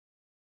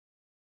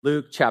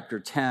Luke chapter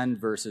 10,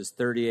 verses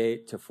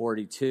 38 to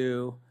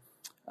 42.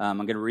 I'm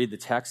going to read the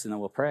text and then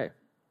we'll pray.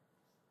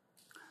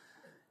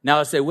 Now,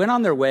 as they went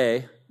on their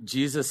way,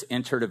 Jesus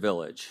entered a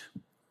village,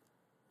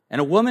 and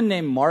a woman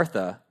named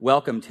Martha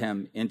welcomed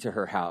him into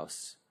her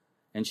house.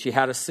 And she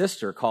had a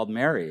sister called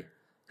Mary,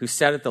 who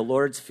sat at the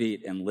Lord's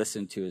feet and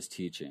listened to his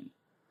teaching.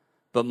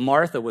 But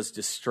Martha was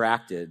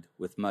distracted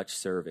with much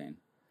serving.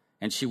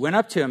 And she went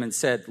up to him and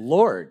said,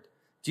 "Lord,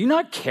 do you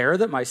not care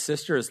that my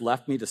sister has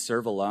left me to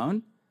serve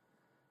alone?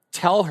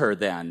 Tell her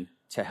then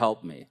to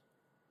help me."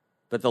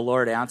 But the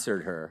Lord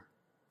answered her,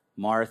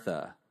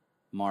 "Martha,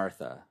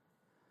 Martha,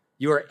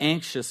 you are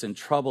anxious and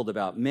troubled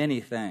about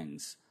many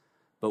things,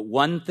 but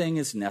one thing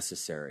is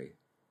necessary.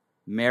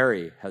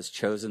 Mary has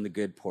chosen the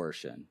good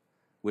portion,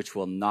 which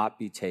will not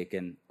be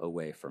taken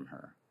away from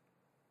her."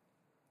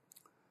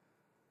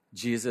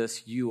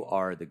 Jesus, you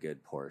are the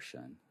good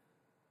portion.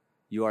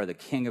 You are the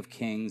King of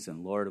kings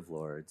and Lord of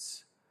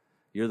lords.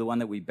 You're the one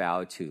that we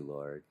bow to,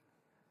 Lord.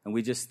 And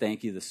we just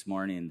thank you this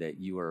morning that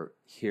you are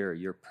here,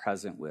 you're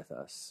present with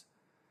us.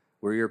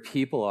 Where your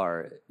people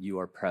are, you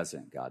are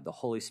present, God. The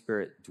Holy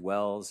Spirit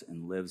dwells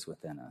and lives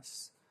within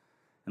us.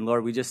 And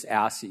Lord, we just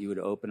ask that you would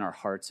open our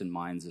hearts and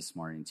minds this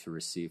morning to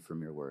receive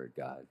from your word,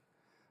 God.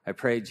 I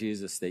pray,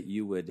 Jesus, that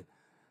you would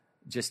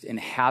just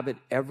inhabit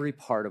every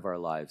part of our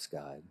lives,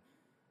 God.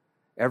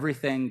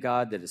 Everything,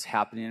 God, that is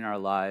happening in our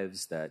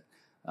lives that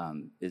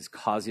is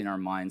causing our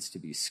minds to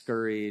be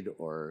scurried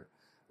or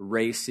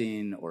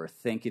racing or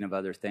thinking of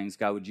other things,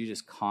 God, would you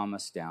just calm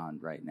us down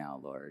right now,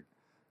 Lord,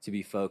 to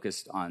be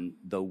focused on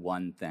the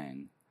one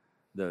thing,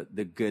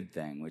 the good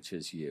thing, which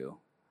is you.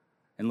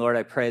 And Lord,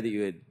 I pray that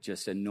you would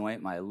just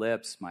anoint my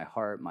lips, my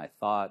heart, my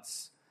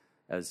thoughts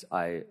as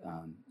I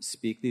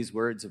speak these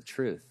words of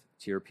truth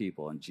to your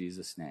people. In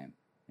Jesus' name,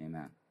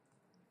 amen.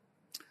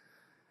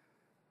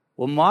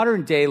 Well,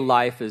 modern day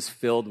life is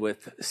filled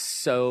with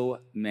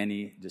so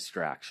many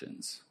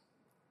distractions.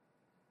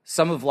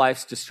 Some of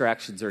life's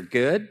distractions are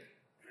good.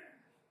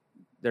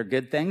 They're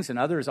good things, and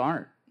others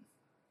aren't.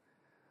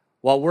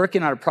 While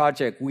working on a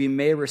project, we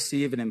may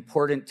receive an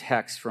important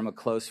text from a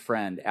close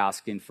friend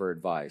asking for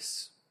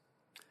advice.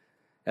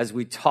 As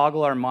we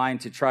toggle our mind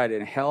to try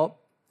to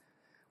help,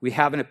 we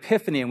have an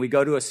epiphany and we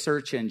go to a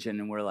search engine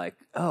and we're like,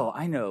 "Oh,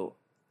 I know.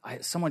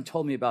 Someone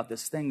told me about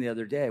this thing the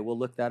other day. We'll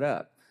look that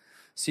up."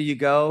 So you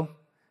got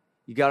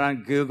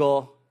on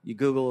Google, you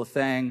Google a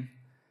thing,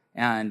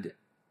 and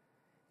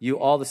you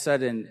all of a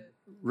sudden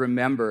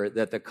remember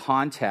that the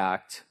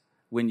contact,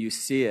 when you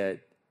see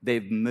it,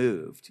 they've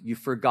moved. You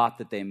forgot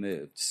that they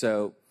moved.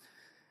 So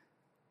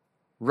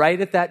right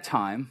at that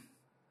time,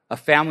 a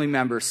family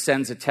member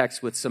sends a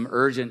text with some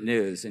urgent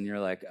news, and you're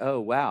like,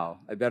 "Oh, wow,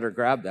 I better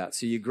grab that."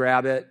 So you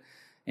grab it,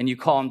 and you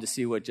call them to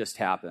see what just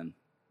happened.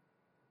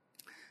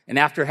 And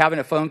after having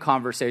a phone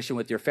conversation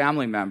with your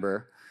family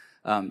member,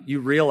 you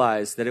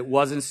realize that it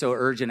wasn't so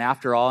urgent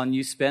after all, and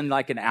you spend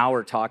like an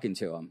hour talking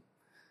to them.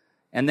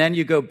 And then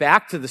you go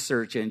back to the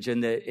search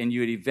engine, and you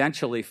would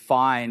eventually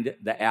find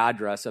the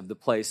address of the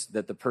place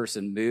that the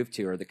person moved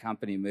to or the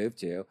company moved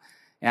to.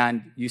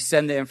 And you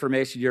send the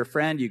information to your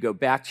friend, you go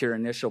back to your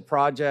initial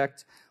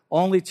project,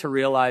 only to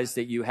realize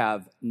that you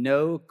have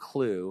no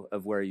clue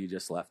of where you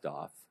just left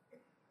off.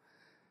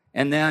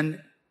 And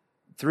then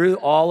through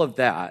all of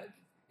that,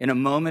 in a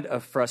moment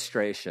of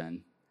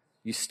frustration,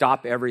 you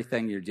stop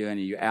everything you're doing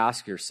and you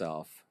ask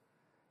yourself,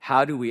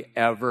 how do we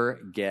ever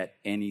get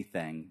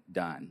anything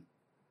done?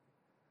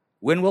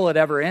 When will it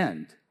ever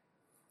end?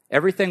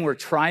 Everything we're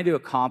trying to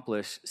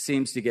accomplish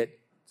seems to get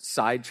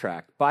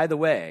sidetracked. By the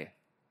way,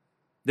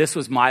 this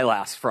was my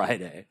last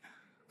Friday.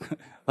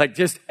 Like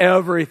just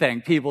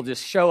everything. People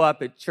just show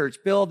up at church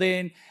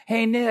building.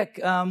 "Hey, Nick,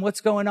 what's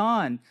going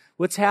on?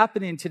 What's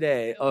happening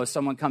today?" Oh,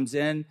 someone comes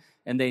in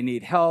and they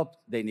need help.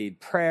 They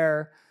need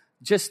prayer.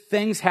 Just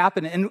things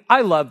happen. And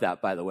I love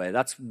that, by the way.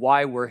 That's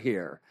why we're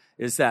here,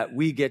 is that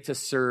we get to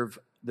serve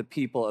the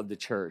people of the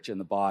church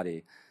and the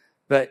body.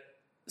 But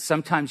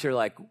sometimes you're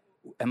like,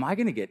 "Am I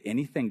going to get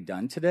anything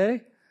done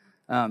today?"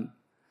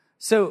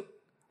 So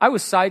I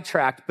was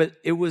sidetracked, but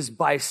it was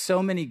by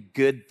so many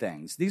good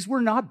things. These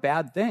were not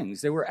bad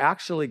things. They were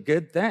actually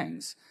good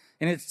things.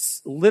 And it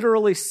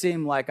literally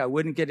seemed like I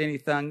wouldn't get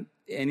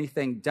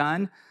anything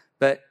done.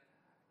 But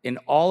in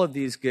all of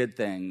these good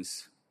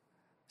things,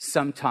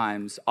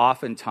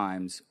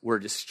 oftentimes, we're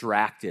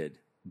distracted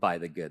by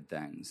the good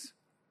things.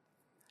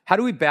 How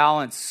do we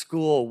balance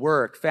school,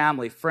 work,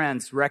 family,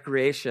 friends,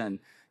 recreation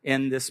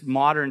in this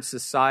modern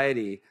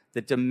society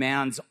that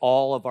demands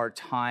all of our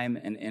time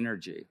and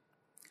energy?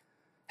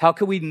 How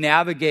can we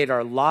navigate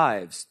our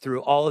lives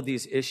through all of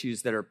these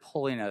issues that are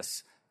pulling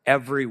us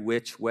every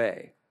which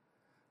way?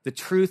 The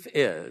truth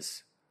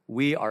is,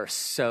 we are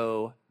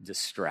so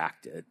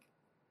distracted.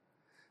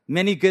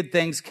 Many good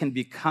things can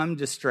become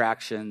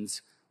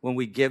distractions when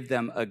we give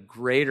them a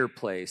greater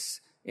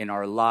place in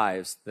our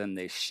lives than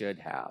they should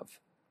have.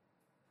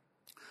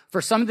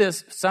 For some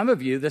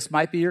of you, this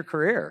might be your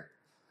career.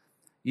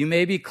 You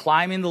may be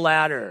climbing the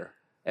ladder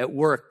at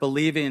work,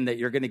 believing that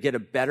you're going to get a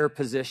better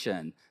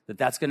position,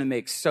 that's going to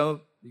make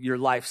so your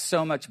life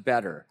so much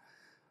better.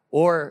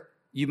 Or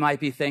you might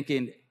be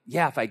thinking,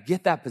 yeah, if I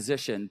get that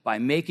position by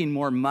making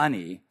more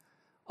money,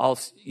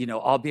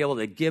 I'll be able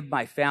to give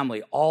my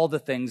family all the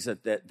things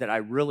that I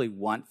really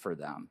want for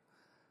them.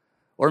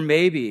 Or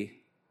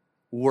maybe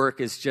work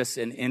is just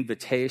an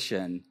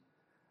invitation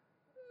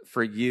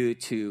for you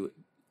to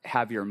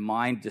have your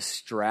mind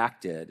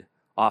distracted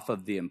off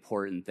of the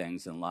important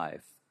things in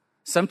life.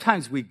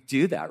 Sometimes we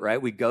do that,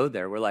 right? We go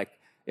there. We're like,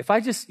 if I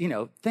just,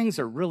 things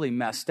are really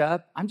messed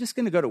up, I'm just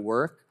going to go to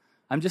work.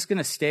 I'm just going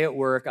to stay at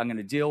work. I'm going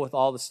to deal with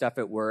all the stuff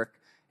at work.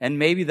 And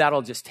maybe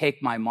that'll just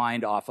take my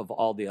mind off of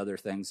all the other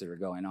things that are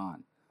going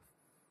on.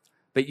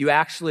 But you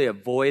actually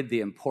avoid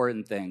the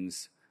important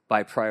things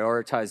by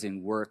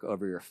prioritizing work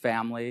over your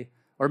family,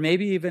 or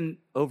maybe even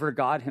over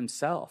God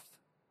himself.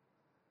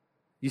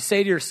 You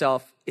say to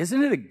yourself,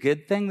 isn't it a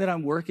good thing that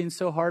I'm working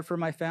so hard for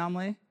my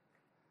family?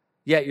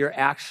 Yet you're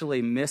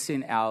actually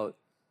missing out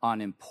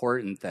on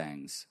important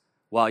things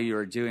while you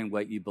are doing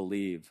what you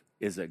believe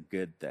is a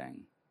good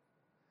thing.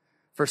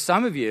 For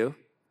some of you,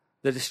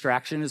 the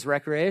distraction is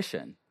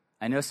recreation.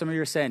 I know some of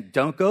you are saying,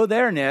 don't go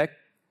there, Nick.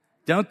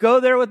 Don't go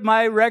there with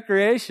my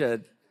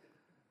recreation.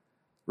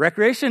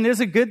 Recreation is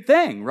a good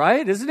thing,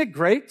 right? Isn't it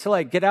great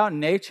to get out in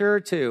nature,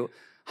 to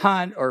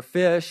hunt or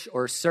fish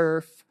or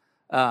surf?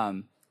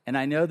 And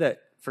I know that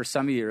for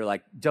some of you, you're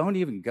like, don't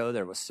even go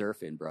there with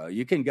surfing, bro.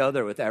 You can go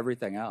there with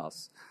everything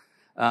else.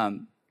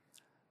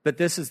 But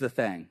this is the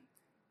thing.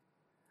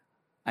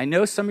 I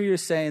know some of you are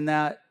saying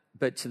that,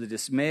 but to the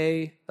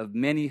dismay of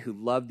many who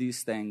love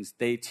these things,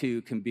 they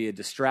too can be a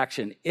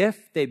distraction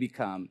if they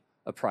become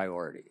a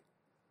priority.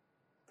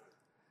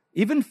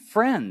 Even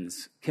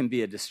friends can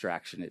be a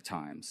distraction at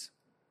times.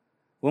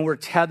 When we're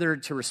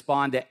tethered to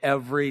respond to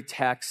every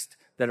text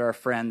that our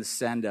friends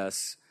send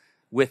us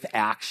with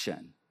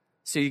action.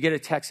 So you get a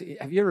text.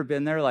 Have you ever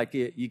been there?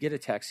 You get a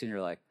text and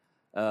you're like,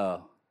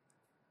 oh,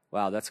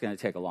 wow, that's going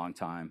to take a long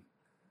time.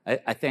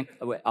 I think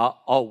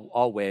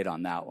I'll wait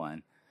on that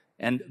one.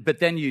 But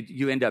then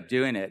you end up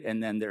doing it,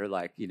 and then they're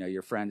like,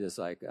 your friend is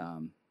like,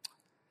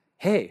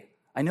 hey,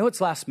 I know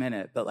it's last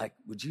minute, but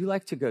would you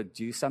like to go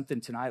do something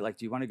tonight?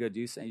 Do you want to go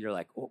do something? You're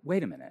like, oh,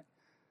 wait a minute.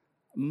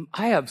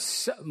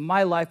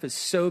 My life is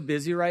so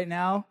busy right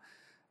now.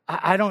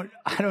 I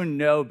don't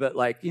know, but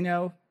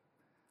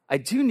I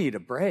do need a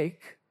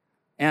break,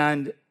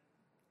 and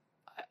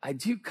I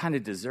do kind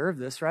of deserve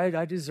this, right?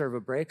 I deserve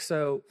a break.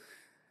 So,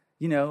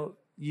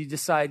 you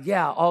decide,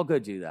 yeah, I'll go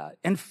do that.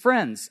 And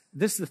friends,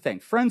 this is the thing.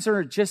 Friends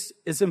are just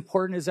as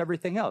important as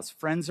everything else.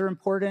 Friends are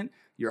important.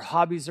 Your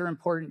hobbies are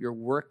important. Your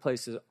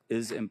workplace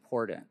is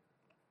important.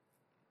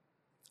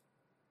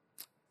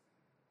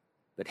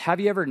 But have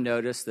you ever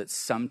noticed that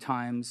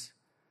sometimes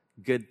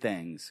good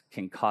things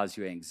can cause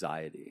you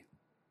anxiety?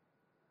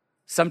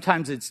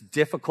 Sometimes it's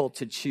difficult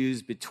to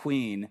choose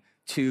between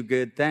two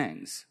good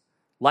things.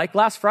 Like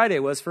last Friday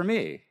was for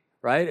me,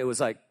 right? It was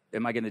like,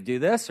 am I going to do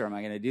this or am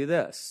I going to do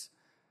this?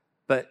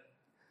 But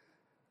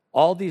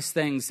all these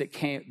things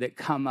that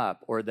come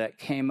up or that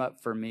came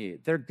up for me,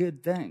 they're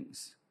good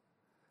things.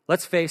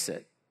 Let's face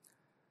it.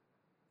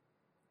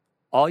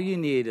 All you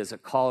need is a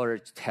call or a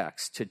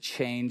text to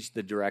change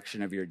the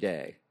direction of your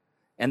day.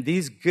 And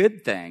these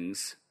good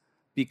things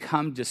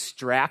become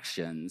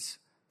distractions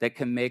that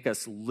can make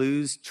us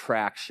lose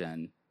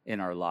traction in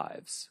our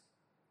lives.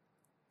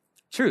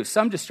 True,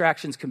 some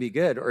distractions can be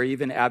good or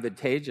even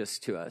advantageous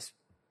to us.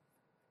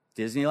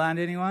 Disneyland,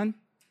 anyone?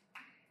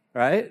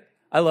 Right?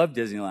 I love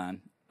Disneyland.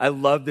 I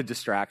love the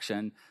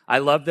distraction. I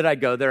love that I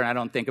go there and I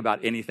don't think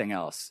about anything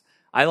else.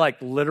 I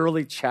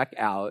literally check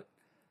out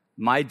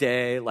my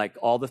day,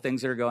 all the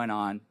things that are going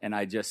on, and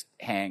I just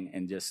hang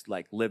and just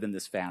live in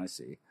this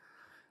fantasy.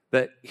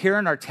 But here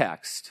in our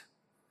text,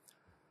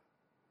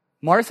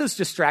 Martha's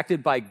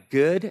distracted by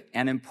good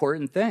and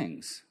important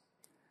things,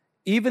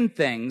 even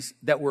things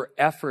that were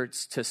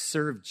efforts to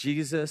serve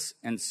Jesus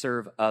and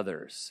serve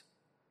others.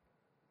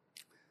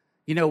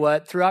 You know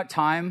what? Throughout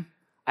time,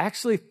 I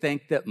actually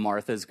think that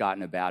Martha's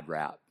gotten a bad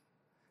rap.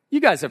 You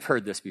guys have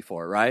heard this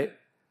before, right?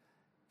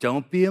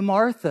 Don't be a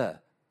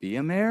Martha, be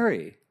a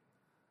Mary.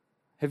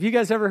 Have you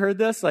guys ever heard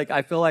this?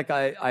 I feel like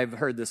I've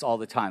heard this all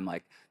the time.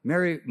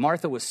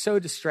 Martha was so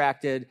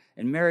distracted,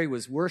 and Mary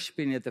was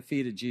worshiping at the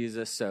feet of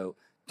Jesus, so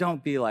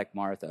don't be like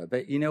Martha.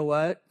 But you know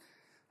what?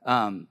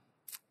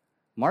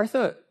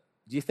 Martha,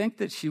 do you think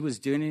that she was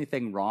doing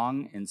anything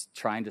wrong in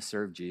trying to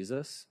serve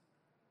Jesus?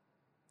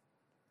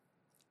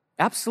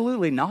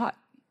 Absolutely not.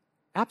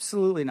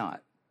 Absolutely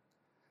not.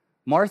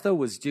 Martha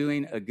was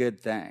doing a good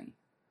thing.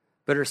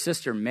 But her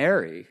sister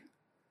Mary,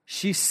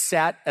 she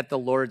sat at the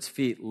Lord's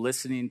feet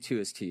listening to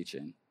his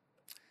teaching.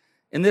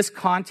 In this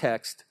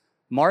context,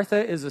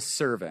 Martha is a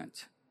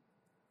servant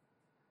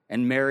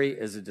and Mary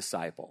is a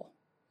disciple.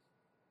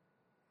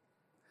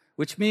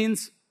 Which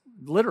means,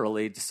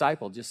 literally,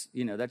 disciple,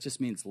 that just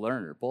means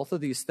learner. Both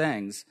of these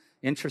things,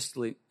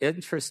 interestingly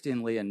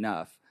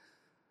enough,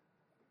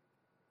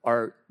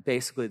 are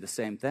basically the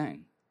same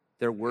thing.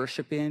 They're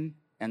worshiping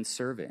and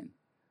serving.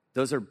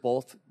 Those are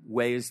both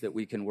ways that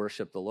we can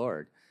worship the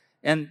Lord.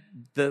 And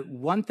the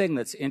one thing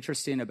that's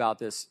interesting about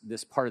this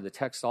part of the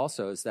text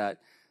also is that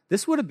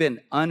this would have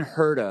been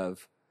unheard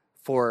of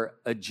for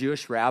a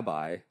Jewish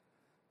rabbi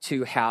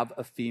to have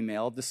a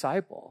female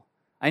disciple.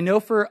 I know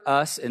for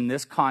us in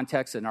this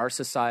context, in our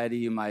society,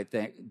 you might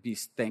be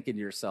thinking to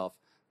yourself,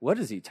 what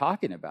is he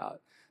talking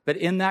about? But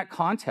in that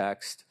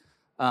context,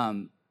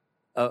 a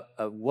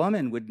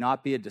woman would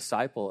not be a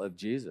disciple of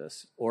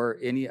Jesus or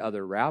any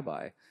other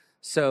rabbi.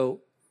 So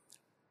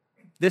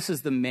this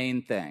is the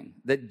main thing,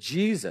 that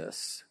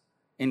Jesus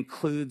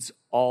includes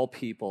all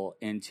people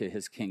into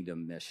his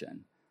kingdom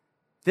mission.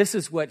 This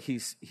is what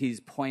he's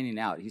pointing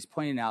out. He's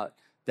pointing out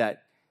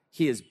that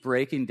he is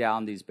breaking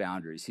down these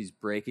boundaries. He's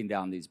breaking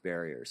down these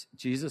barriers.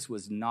 Jesus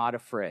was not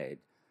afraid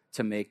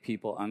to make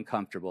people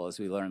uncomfortable, as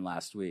we learned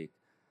last week,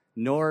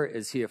 nor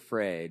is he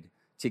afraid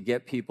to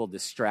get people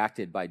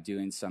distracted by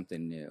doing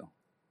something new.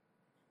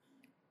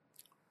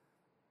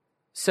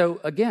 So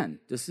again,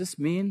 does this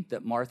mean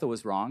that Martha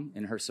was wrong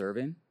in her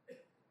serving?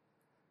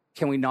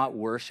 Can we not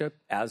worship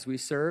as we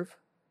serve?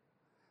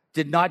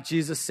 Did not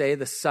Jesus say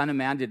the Son of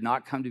Man did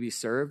not come to be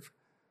served,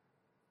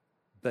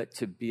 but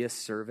to be a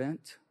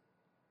servant?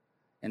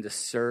 And to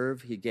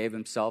serve, he gave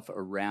himself a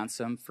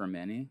ransom for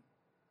many.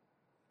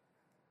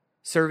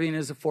 Serving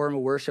is a form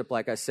of worship,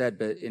 like I said,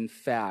 but in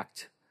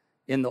fact,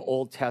 in the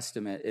Old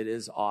Testament, it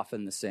is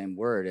often the same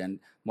word. And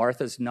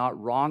Martha's not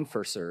wrong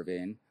for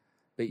serving,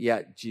 but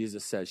yet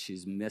Jesus says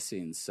she's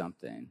missing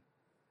something.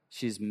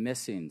 She's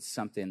missing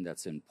something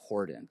that's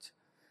important.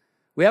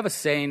 We have a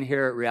saying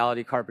here at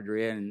Reality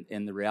Carpinteria and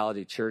in the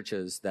Reality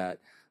churches that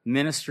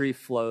ministry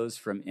flows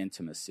from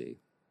intimacy.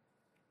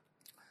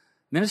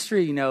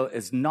 Ministry,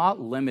 is not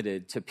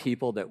limited to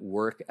people that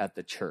work at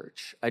the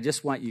church. I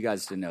just want you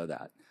guys to know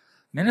that.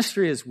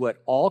 Ministry is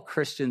what all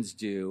Christians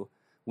do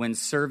when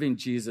serving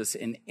Jesus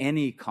in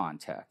any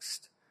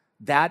context.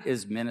 That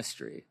is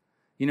ministry.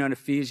 In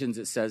Ephesians,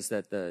 it says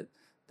that the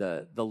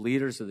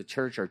leaders of the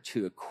church are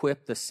to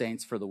equip the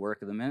saints for the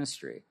work of the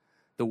ministry.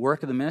 The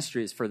work of the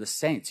ministry is for the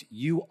saints.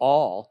 You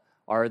all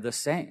are the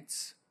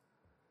saints.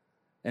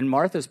 And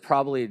Martha's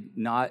probably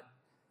not,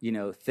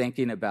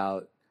 thinking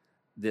about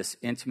this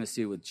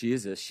intimacy with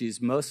Jesus.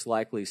 She's most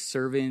likely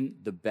serving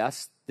the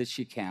best that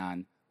she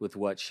can with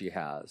what she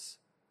has.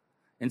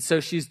 And so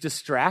she's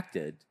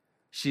distracted.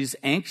 She's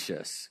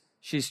anxious.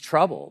 She's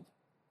troubled.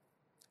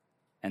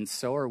 And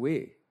so are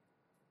we.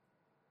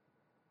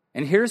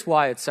 And here's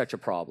why it's such a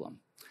problem.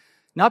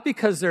 Not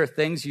because there are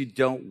things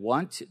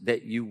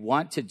that you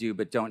want to do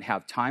but don't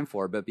have time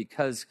for, but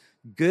because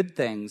good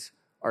things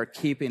are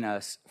keeping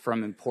us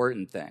from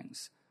important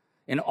things.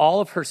 In all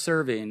of her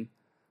serving,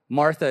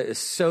 Martha is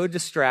so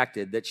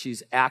distracted that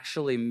she's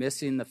actually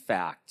missing the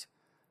fact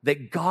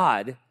that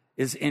God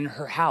is in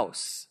her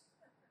house.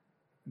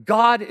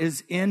 God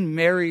is in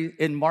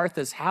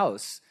Martha's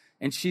house,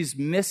 and she's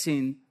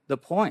missing the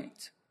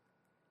point.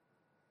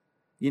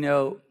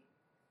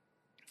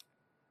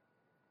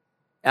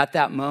 At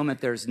that moment,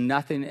 there's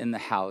nothing in the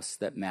house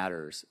that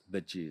matters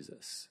but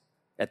Jesus.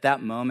 At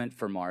that moment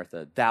for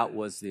Martha, that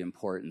was the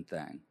important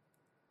thing.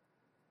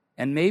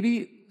 And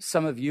maybe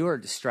some of you are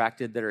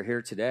distracted that are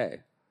here today.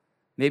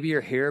 Maybe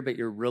you're here, but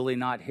you're really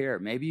not here.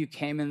 Maybe you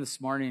came in this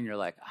morning and you're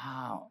like,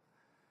 I'm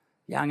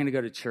going to go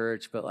to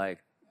church, but I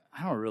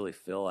don't really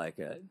feel like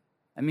it.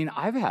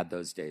 I've had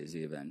those days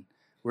even,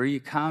 where you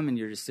come and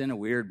you're just in a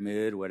weird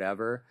mood,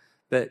 whatever.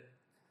 But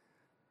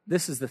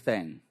this is the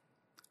thing.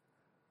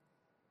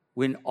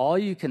 When all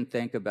you can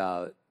think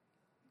about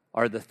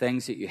are the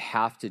things that you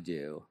have to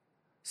do,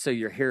 so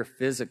you're here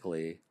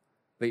physically,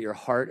 but your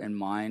heart and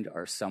mind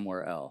are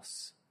somewhere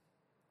else.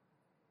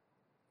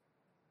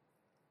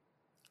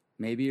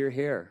 Maybe you're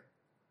here,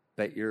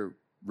 but you're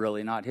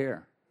really not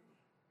here.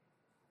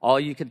 All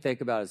you can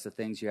think about is the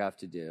things you have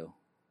to do.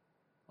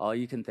 All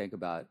you can think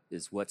about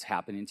is what's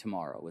happening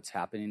tomorrow, what's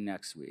happening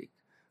next week,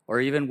 or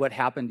even what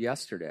happened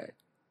yesterday.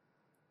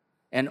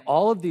 And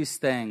all of these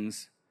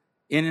things,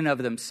 in and of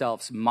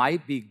themselves,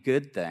 might be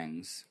good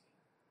things,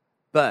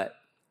 but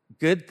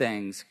good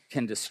things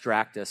can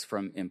distract us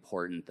from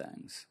important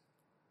things.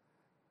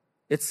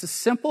 It's a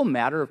simple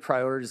matter of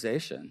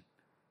prioritization.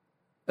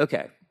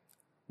 Okay,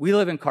 we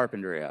live in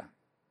Carpinteria,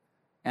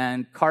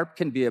 and Carp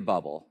can be a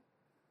bubble.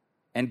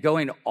 And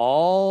going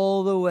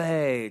all the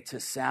way to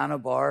Santa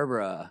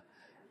Barbara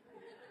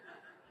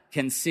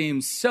can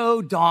seem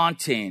so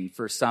daunting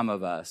for some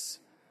of us.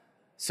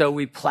 So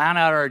we plan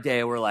out our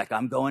day. We're like,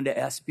 I'm going to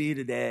SB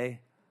today.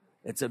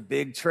 It's a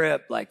big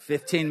trip,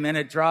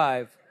 15-minute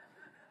drive.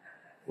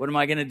 What am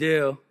I going to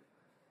do?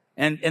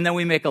 And then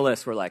we make a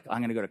list. We're like, I'm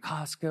going to go to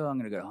Costco. I'm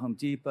going to go to Home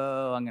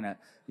Depot. I'm going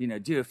to,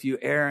 do a few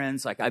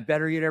errands. I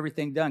better get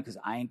everything done because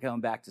I ain't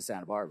coming back to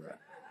Santa Barbara.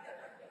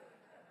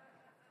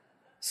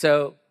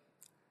 So,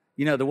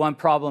 the one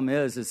problem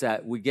is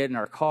that we get in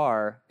our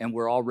car and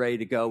we're all ready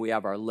to go. We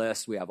have our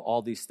list. We have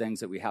all these things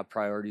that we have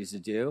priorities to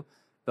do,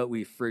 but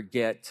we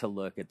forget to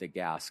look at the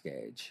gas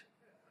gauge.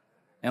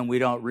 And we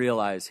don't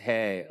realize,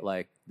 hey,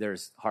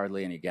 there's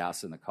hardly any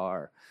gas in the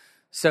car.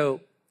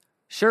 So,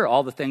 sure,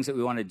 all the things that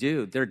we want to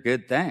do, they're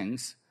good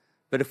things,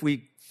 But if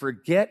we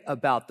forget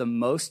about the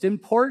most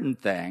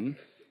important thing,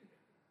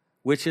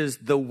 which is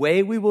the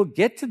way we will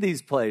get to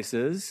these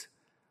places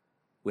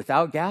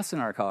without gas in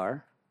our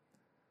car,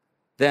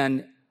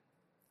 then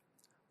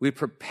we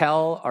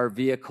propel our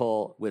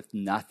vehicle with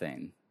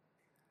nothing,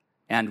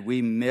 and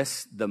we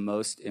miss the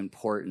most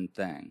important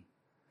thing.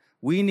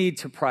 We need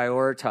to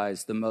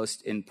prioritize the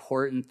most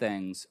important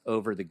things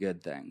over the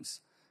good things.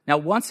 Now,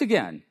 once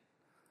again,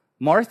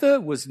 Martha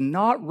was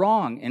not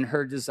wrong in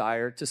her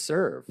desire to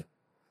serve,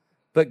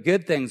 but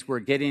good things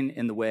were getting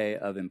in the way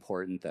of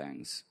important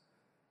things.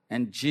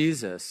 And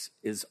Jesus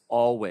is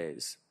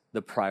always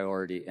the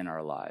priority in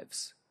our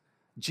lives.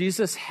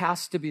 Jesus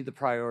has to be the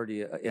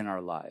priority in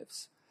our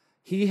lives.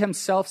 He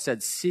himself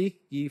said,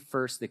 "Seek ye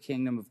first the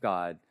kingdom of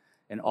God,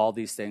 and all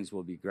these things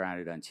will be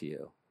granted unto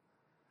you."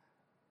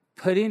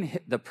 Putting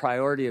the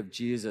priority of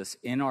Jesus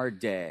in our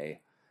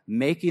day,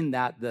 making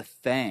that the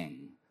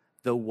thing,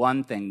 the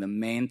one thing, the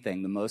main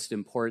thing, the most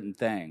important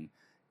thing,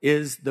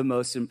 is the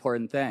most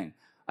important thing.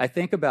 I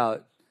think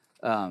about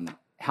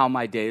how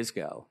my days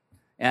go.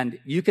 And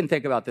you can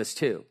think about this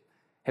too.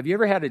 Have you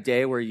ever had a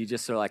day where you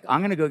just are like,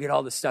 I'm going to go get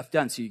all this stuff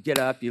done? So you get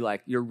up,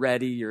 you're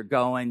ready, you're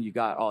going, you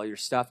got all your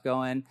stuff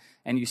going,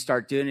 and you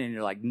start doing it, and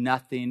you're like,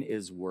 nothing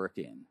is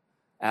working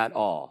at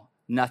all.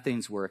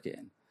 Nothing's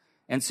working.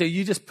 And so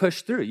you just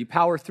push through. You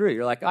power through.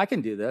 You're like, I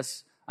can do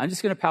this. I'm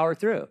just going to power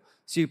through.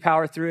 So you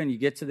power through, and you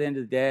get to the end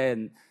of the day,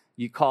 and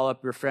you call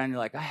up your friend. You're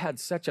like, I had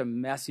such a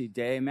messy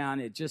day,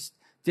 man. It just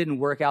didn't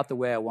work out the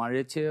way I wanted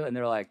it to. And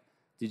they're like,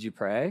 did you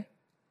pray?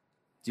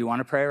 Do you want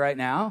to pray right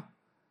now?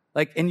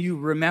 And you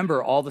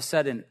remember all of a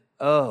sudden,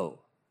 oh,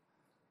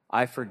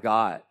 I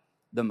forgot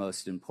the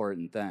most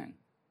important thing.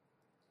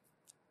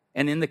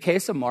 And in the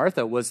case of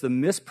Martha, was the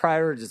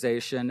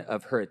misprioritization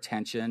of her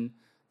attention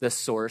the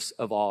source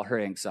of all her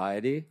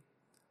anxiety?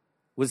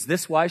 Was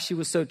this why she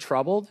was so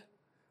troubled?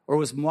 Or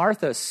was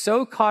Martha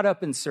so caught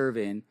up in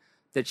serving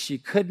that she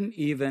couldn't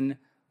even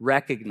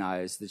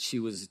recognize that she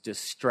was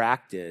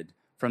distracted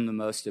from the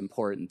most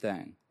important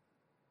thing?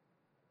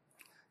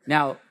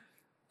 Now,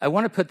 I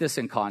want to put this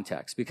in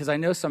context because I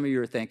know some of you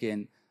are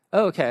thinking,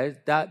 oh, okay,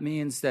 that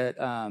means that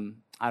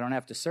I don't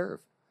have to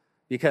serve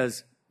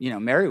because,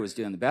 Mary was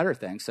doing the better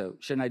thing, so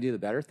shouldn't I do the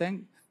better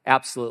thing?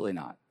 Absolutely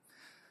not.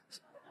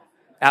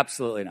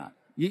 Absolutely not.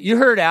 You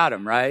heard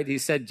Adam, right? He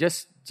said,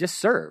 just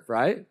serve,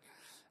 right?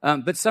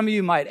 But some of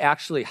you might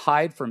actually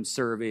hide from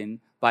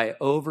serving by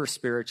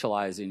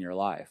over-spiritualizing your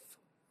life,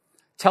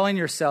 telling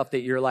yourself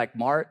that you're like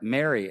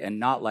Mary and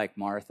not like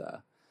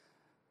Martha.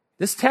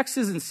 This text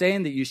isn't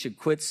saying that you should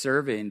quit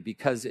serving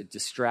because it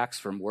distracts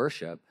from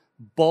worship.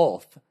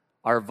 Both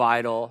are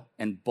vital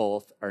and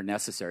both are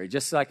necessary.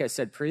 Just like I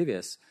said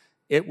previous,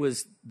 it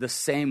was the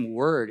same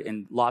word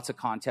in lots of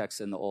contexts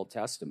in the Old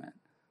Testament.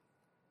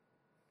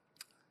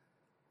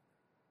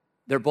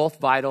 They're both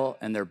vital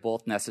and they're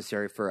both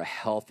necessary for a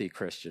healthy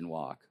Christian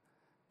walk,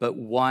 but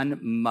one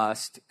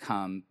must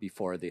come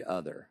before the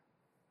other.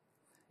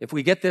 If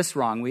we get this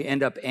wrong, we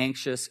end up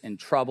anxious and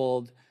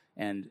troubled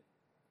and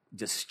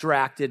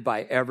distracted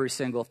by every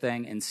single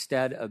thing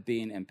instead of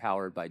being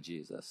empowered by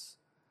Jesus.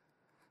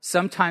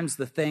 Sometimes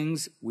the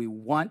things we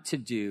want to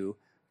do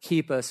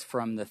keep us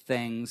from the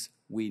things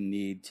we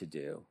need to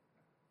do.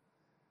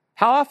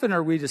 How often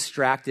are we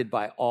distracted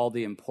by all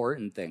the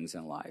important things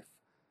in life?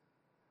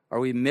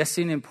 Are we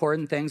missing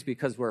important things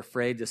because we're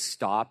afraid to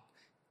stop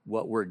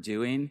what we're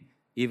doing,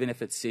 even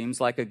if it seems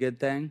like a good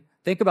thing?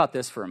 Think about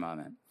this for a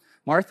moment.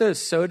 Martha is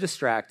so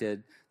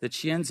distracted that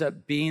she ends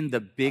up being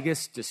the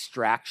biggest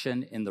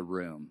distraction in the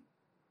room.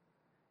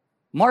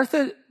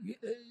 Martha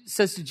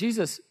says to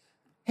Jesus,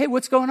 hey,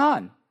 what's going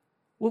on?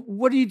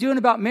 What are you doing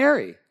about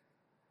Mary?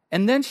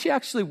 And then she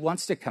actually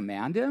wants to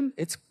command him.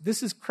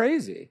 This is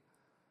crazy.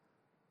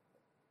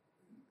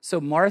 So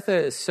Martha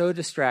is so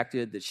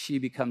distracted that she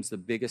becomes the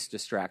biggest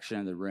distraction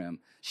in the room.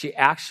 She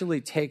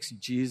actually takes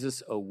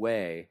Jesus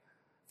away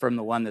from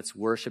the one that's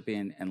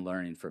worshiping and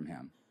learning from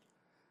him.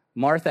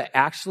 Martha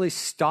actually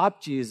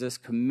stopped Jesus,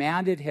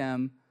 commanded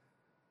him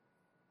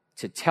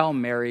to tell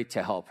Mary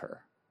to help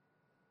her.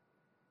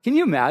 Can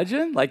you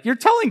imagine? You're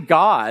telling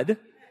God,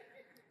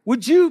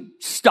 would you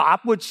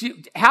stop?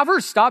 Have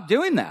her stop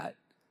doing that?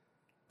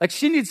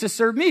 She needs to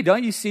serve me.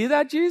 Don't you see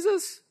that,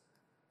 Jesus?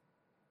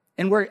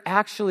 And we're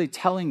actually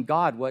telling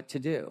God what to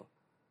do.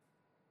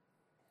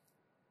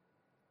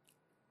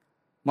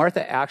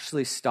 Martha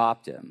actually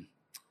stopped him.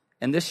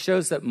 And this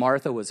shows that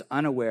Martha was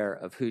unaware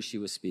of who she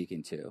was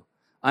speaking to,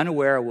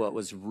 unaware of what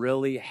was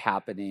really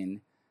happening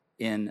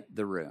in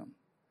the room.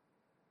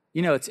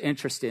 It's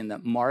interesting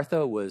that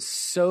Martha was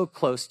so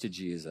close to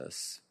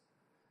Jesus,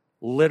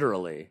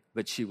 literally,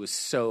 but she was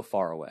so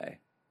far away.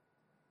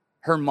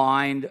 Her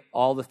mind,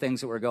 all the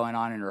things that were going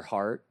on in her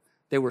heart,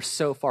 they were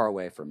so far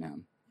away from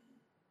him.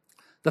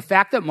 The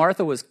fact that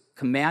Martha was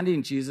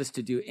commanding Jesus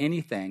to do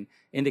anything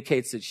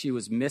indicates that she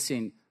was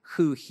missing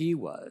who he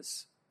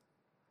was.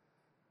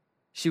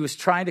 She was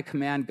trying to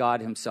command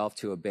God himself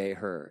to obey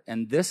her.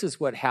 And this is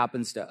what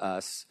happens to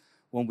us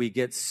when we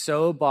get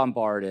so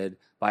bombarded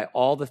by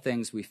all the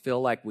things we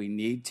feel like we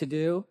need to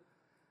do.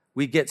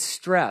 We get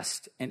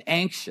stressed and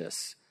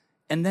anxious.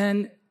 And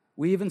then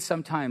we even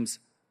sometimes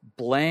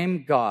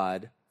blame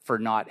God for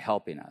not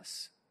helping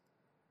us.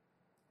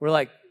 We're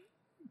like,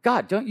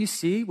 God, don't you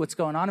see what's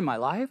going on in my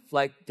life?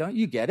 Like, don't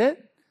you get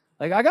it?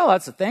 Like, I got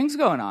lots of things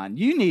going on.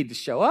 You need to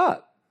show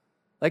up.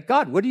 Like,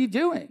 God, what are you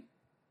doing?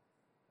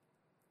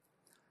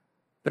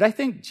 But I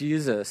think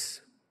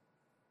Jesus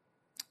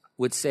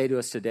would say to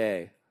us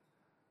today,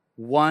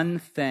 one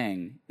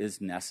thing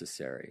is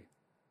necessary.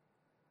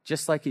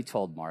 Just like he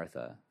told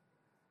Martha.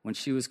 When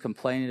she was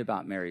complaining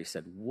about Mary, he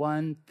said,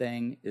 one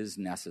thing is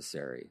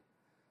necessary.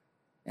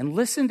 And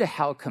listen to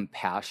how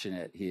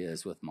compassionate he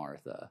is with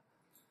Martha.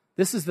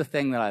 This is the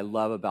thing that I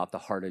love about the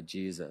heart of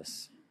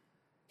Jesus.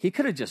 He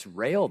could have just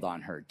railed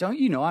on her. Don't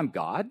you know I'm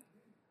God?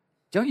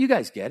 Don't you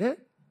guys get it?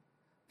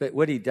 But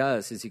what he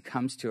does is he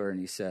comes to her and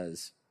he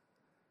says,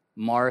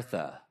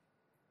 Martha,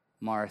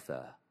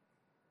 Martha,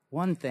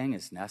 one thing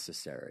is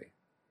necessary.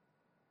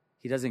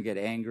 He doesn't get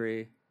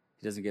angry.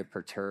 He doesn't get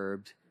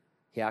perturbed.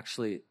 He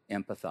actually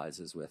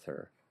empathizes with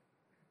her.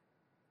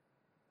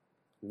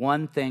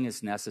 One thing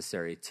is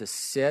necessary, to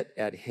sit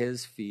at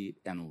his feet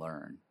and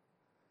learn.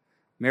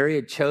 Mary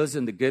had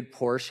chosen the good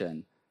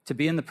portion to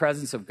be in the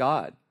presence of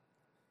God.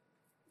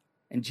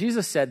 And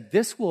Jesus said,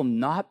 this will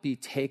not be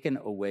taken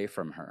away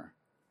from her,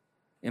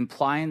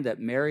 implying that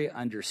Mary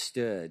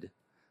understood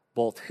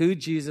both who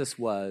Jesus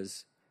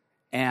was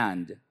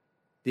and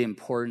the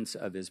importance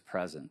of his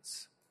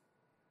presence.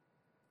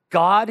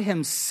 God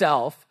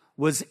himself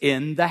was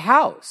in the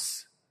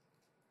house.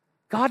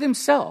 God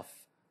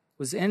himself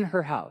was in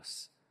her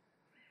house.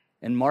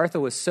 And Martha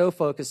was so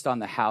focused on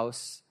the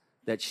house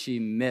that she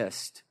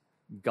missed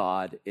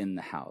God in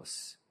the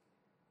house.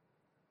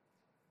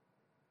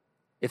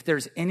 If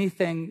there's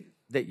anything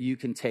that you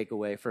can take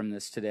away from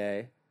this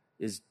today,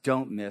 is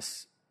don't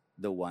miss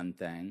the one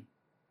thing.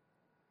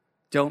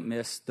 Don't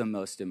miss the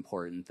most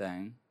important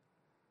thing.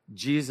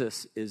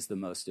 Jesus is the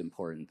most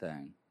important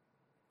thing.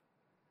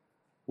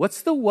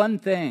 What's the one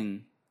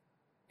thing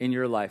in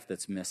your life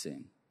that's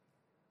missing?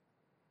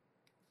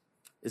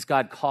 Is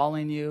God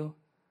calling you?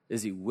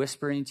 Is he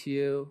whispering to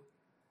you?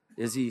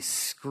 Is he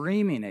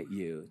screaming at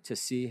you to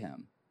see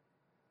him?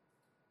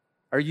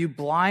 Are you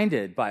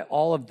blinded by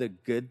all of the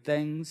good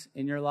things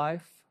in your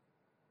life?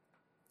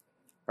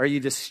 Are you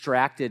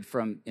distracted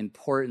from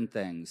important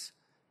things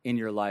in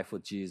your life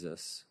with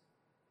Jesus?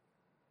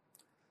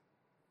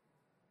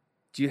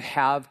 Do you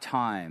have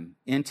time,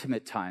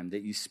 intimate time,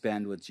 that you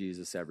spend with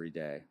Jesus every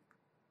day,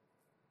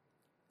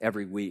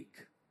 every week?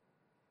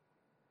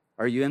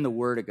 Are you in the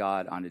Word of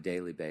God on a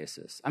daily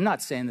basis? I'm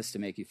not saying this to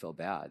make you feel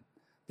bad.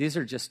 These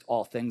are just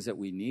all things that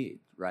we need,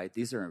 right?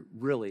 These are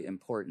really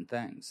important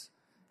things.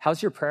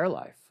 How's your prayer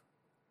life?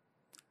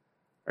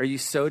 Are you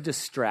so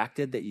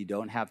distracted that you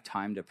don't have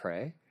time to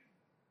pray?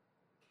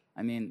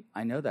 I mean,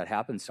 I know that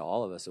happens to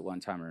all of us at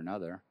one time or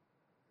another.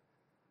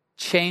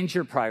 Change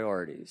your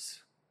priorities.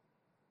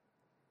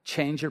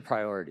 Change your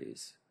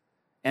priorities.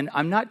 And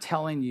I'm not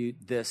telling you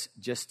this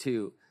just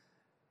to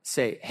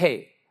say,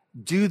 hey,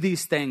 do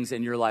these things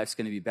and your life's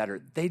going to be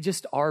better. They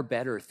just are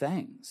better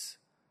things.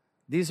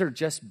 These are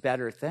just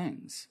better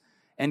things.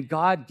 And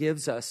God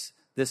gives us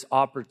this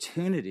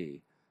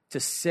opportunity to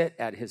sit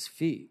at his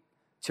feet,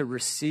 to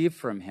receive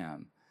from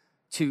him,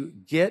 to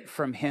get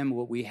from him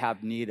what we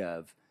have need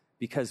of,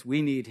 because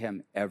we need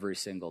him every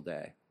single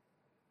day.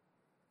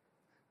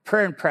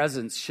 Prayer and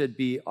presence should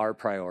be our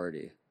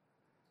priority.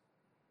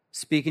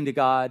 Speaking to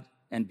God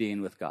and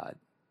being with God.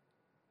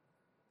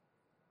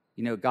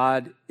 You know,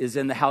 God is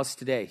in the house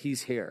today.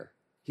 He's here.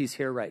 He's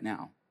here right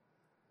now.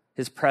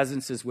 His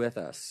presence is with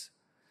us.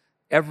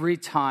 Every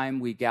time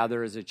we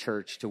gather as a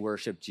church to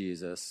worship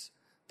Jesus,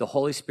 the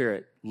Holy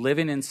Spirit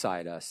living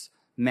inside us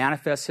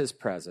manifests his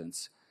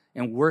presence,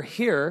 and we're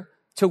here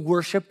to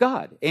worship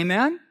God.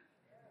 Amen?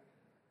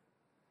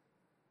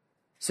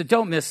 So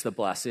don't miss the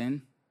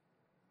blessing.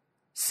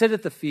 Sit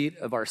at the feet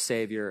of our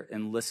Savior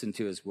and listen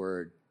to his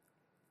word.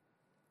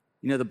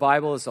 You know, the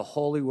Bible is the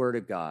holy word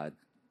of God,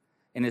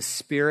 and his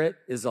Spirit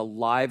is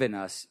alive in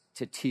us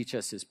to teach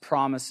us his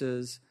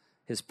promises,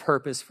 his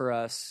purpose for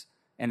us,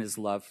 and his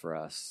love for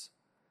us.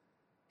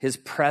 His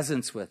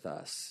presence with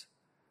us.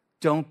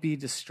 Don't be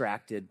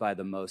distracted by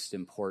the most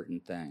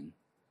important thing.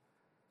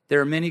 There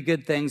are many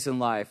good things in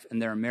life,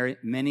 and there are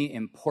many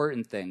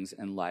important things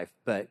in life,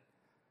 but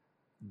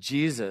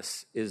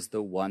Jesus is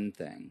the one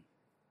thing.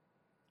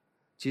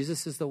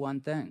 Jesus is the one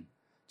thing.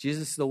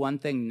 Jesus is the one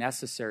thing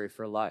necessary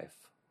for life.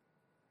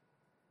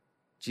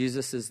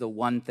 Jesus is the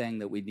one thing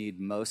that we need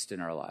most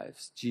in our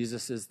lives.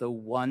 Jesus is the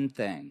one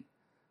thing,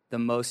 the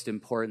most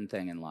important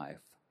thing in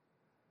life.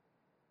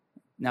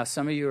 Now,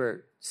 some of you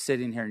are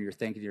sitting here and you're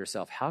thinking to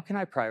yourself, how can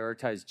I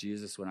prioritize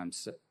Jesus when I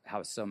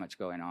have so much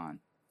going on?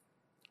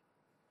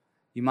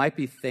 You might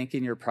be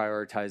thinking you're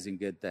prioritizing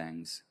good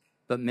things,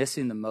 but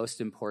missing the most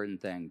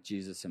important thing,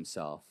 Jesus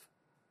himself.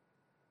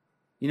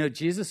 You know,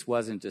 Jesus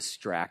wasn't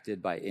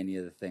distracted by any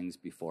of the things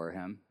before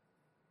him.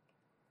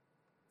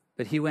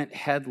 But he went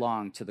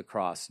headlong to the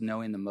cross,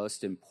 knowing the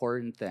most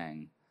important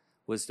thing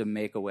was to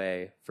make a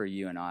way for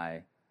you and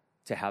I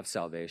to have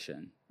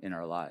salvation in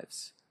our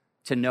lives,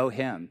 to know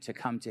him, to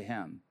come to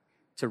him,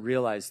 to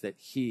realize that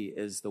he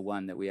is the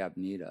one that we have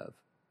need of.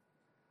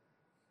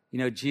 You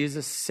know,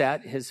 Jesus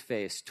set his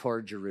face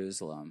toward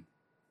Jerusalem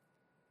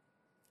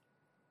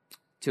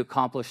to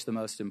accomplish the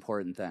most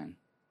important thing.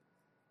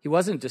 He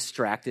wasn't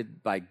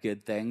distracted by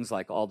good things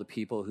like all the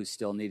people who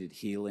still needed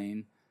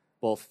healing,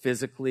 both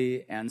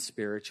physically and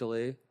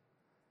spiritually.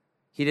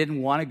 He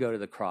didn't want to go to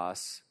the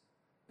cross,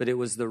 but it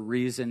was the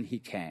reason he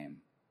came.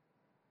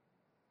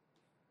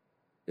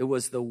 It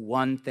was the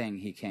one thing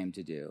he came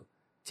to do,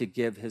 to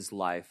give his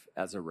life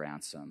as a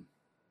ransom.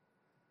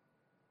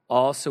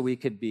 All so we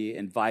could be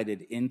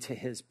invited into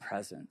his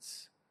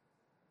presence,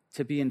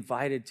 to be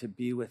invited to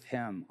be with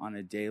him on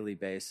a daily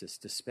basis,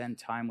 to spend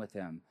time with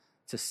him,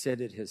 to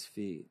sit at his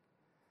feet.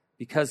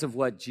 Because of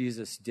what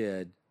Jesus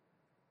did,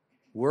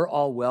 we're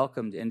all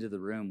welcomed into the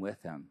room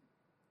with him.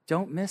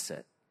 Don't miss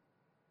it.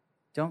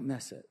 Don't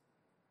miss it.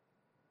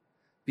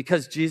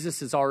 Because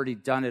Jesus has already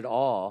done it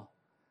all,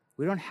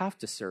 we don't have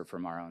to serve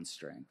from our own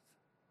strength.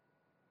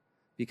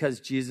 Because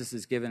Jesus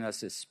has given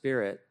us his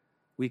Spirit,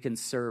 we can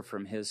serve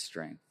from his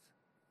strength.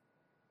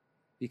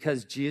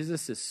 Because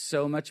Jesus is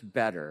so much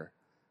better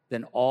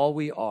than all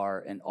we are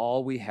and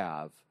all we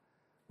have,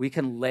 we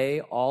can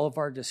lay all of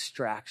our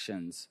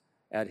distractions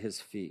at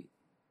his feet.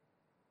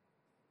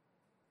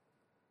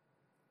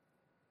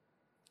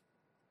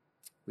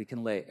 We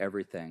can lay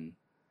everything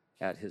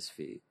at his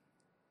feet,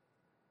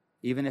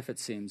 even if it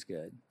seems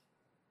good.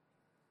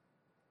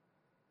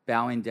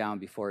 Bowing down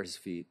before his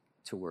feet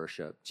to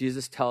worship.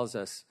 Jesus tells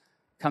us,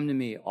 come to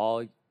me,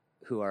 all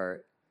who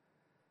are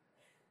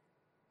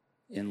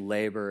in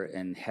labor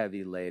and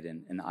heavy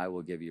laden, and I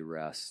will give you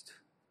rest.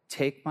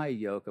 Take my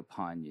yoke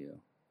upon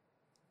you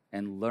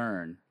and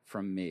learn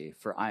from me,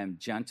 for I am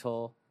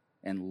gentle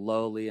and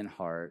lowly in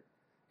heart,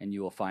 and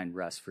you will find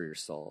rest for your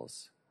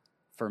souls.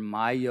 For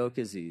my yoke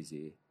is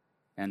easy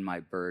and my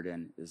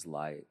burden is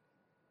light.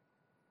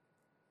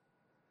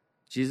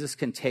 Jesus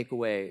can take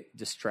away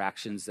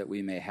distractions that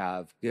we may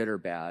have, good or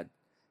bad.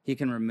 He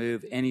can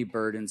remove any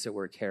burdens that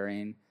we're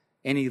carrying,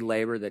 any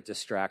labor that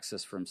distracts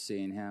us from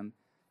seeing him,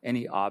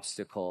 any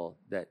obstacle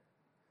that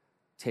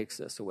takes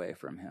us away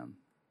from him.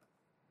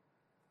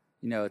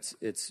 You know,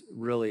 it's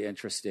really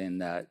interesting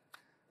that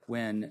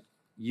when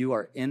you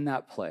are in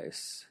that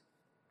place,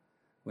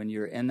 when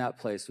you're in that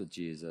place with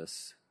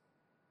Jesus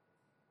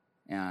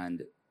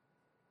and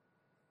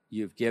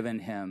you've given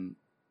him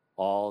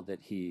all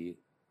that you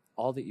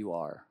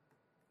are,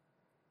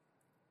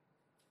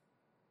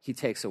 he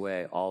takes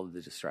away all of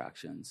the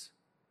distractions.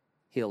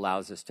 He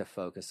allows us to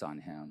focus on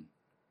him.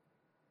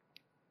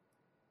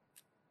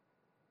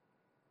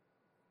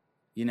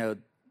 You know,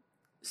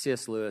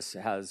 C.S. Lewis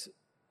has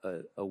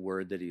a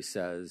word that he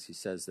says. He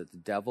says that the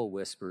devil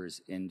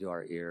whispers into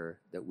our ear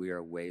that we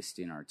are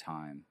wasting our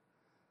time,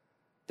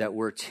 that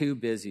we're too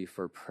busy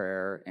for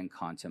prayer and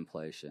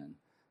contemplation,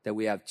 that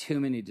we have too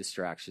many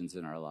distractions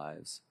in our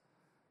lives.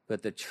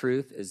 But the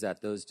truth is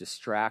that those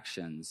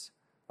distractions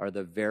are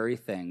the very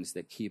things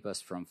that keep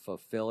us from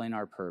fulfilling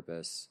our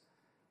purpose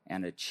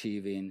and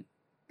achieving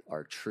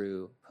our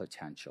true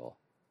potential.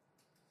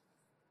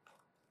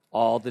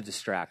 All the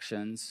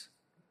distractions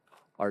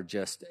are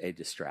just a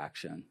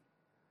distraction.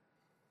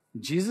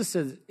 Jesus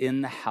is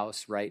in the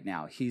house right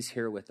now. He's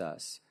here with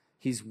us.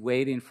 He's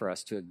waiting for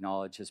us to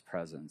acknowledge his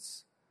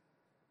presence.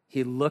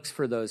 He looks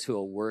for those who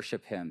will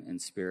worship him in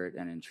spirit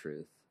and in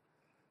truth.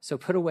 So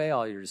put away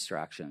all your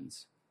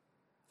distractions.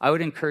 I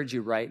would encourage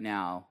you right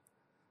now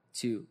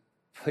to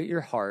put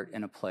your heart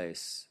in a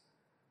place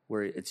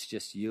where it's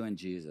just you and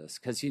Jesus.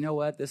 Because you know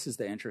what? This is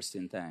the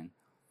interesting thing.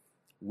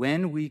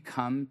 When we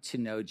come to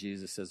know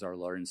Jesus as our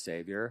Lord and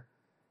Savior,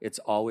 it's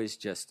always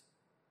just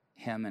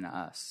him and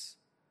us.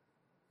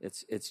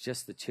 It's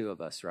just the two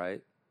of us,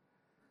 right?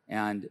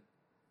 And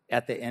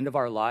at the end of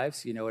our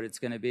lives, you know what it's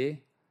going to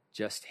be?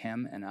 Just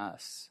him and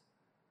us.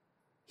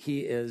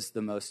 He is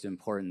the most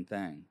important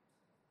thing.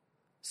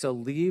 So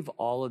leave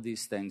all of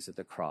these things at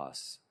the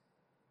cross.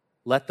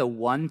 Let the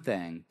one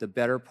thing, the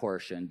better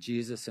portion,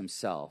 Jesus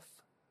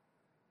himself,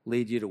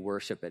 lead you to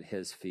worship at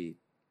his feet.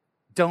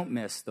 Don't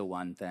miss the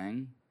one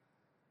thing.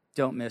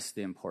 Don't miss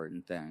the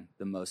important thing,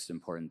 the most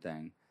important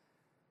thing.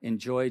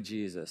 Enjoy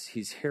Jesus.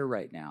 He's here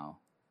right now.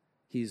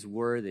 He's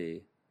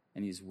worthy,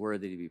 and he's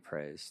worthy to be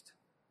praised.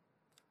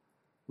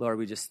 Lord,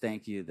 we just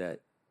thank you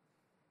that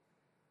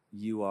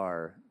you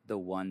are the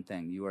one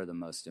thing. You are the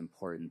most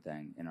important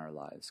thing in our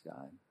lives,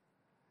 God.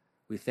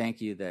 We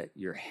thank you that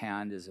your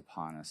hand is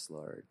upon us,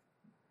 Lord.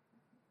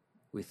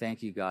 We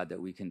thank you, God, that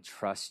we can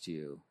trust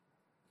you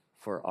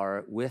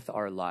with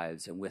our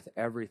lives and with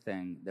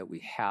everything that we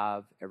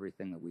have,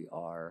 everything that we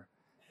are,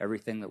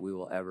 everything that we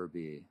will ever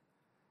be.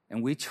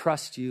 And we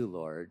trust you,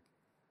 Lord.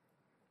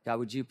 God,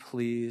 would you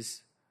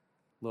please,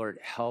 Lord,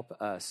 help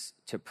us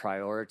to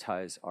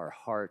prioritize our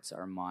hearts,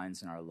 our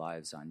minds, and our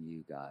lives on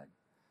you, God,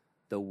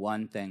 the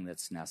one thing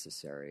that's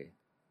necessary.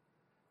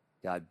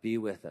 God, be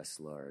with us,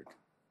 Lord.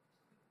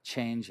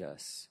 Change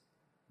us.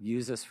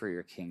 Use us for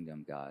your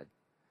kingdom, God.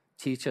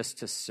 Teach us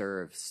to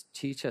serve.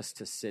 Teach us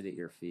to sit at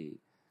your feet.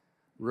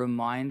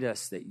 Remind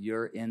us that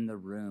you're in the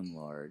room,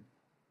 Lord.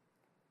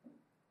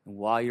 And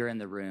while you're in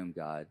the room,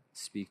 God,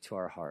 speak to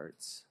our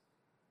hearts.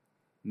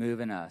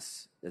 Move in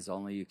us as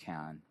only you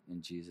can.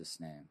 In Jesus'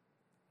 name,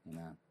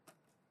 amen.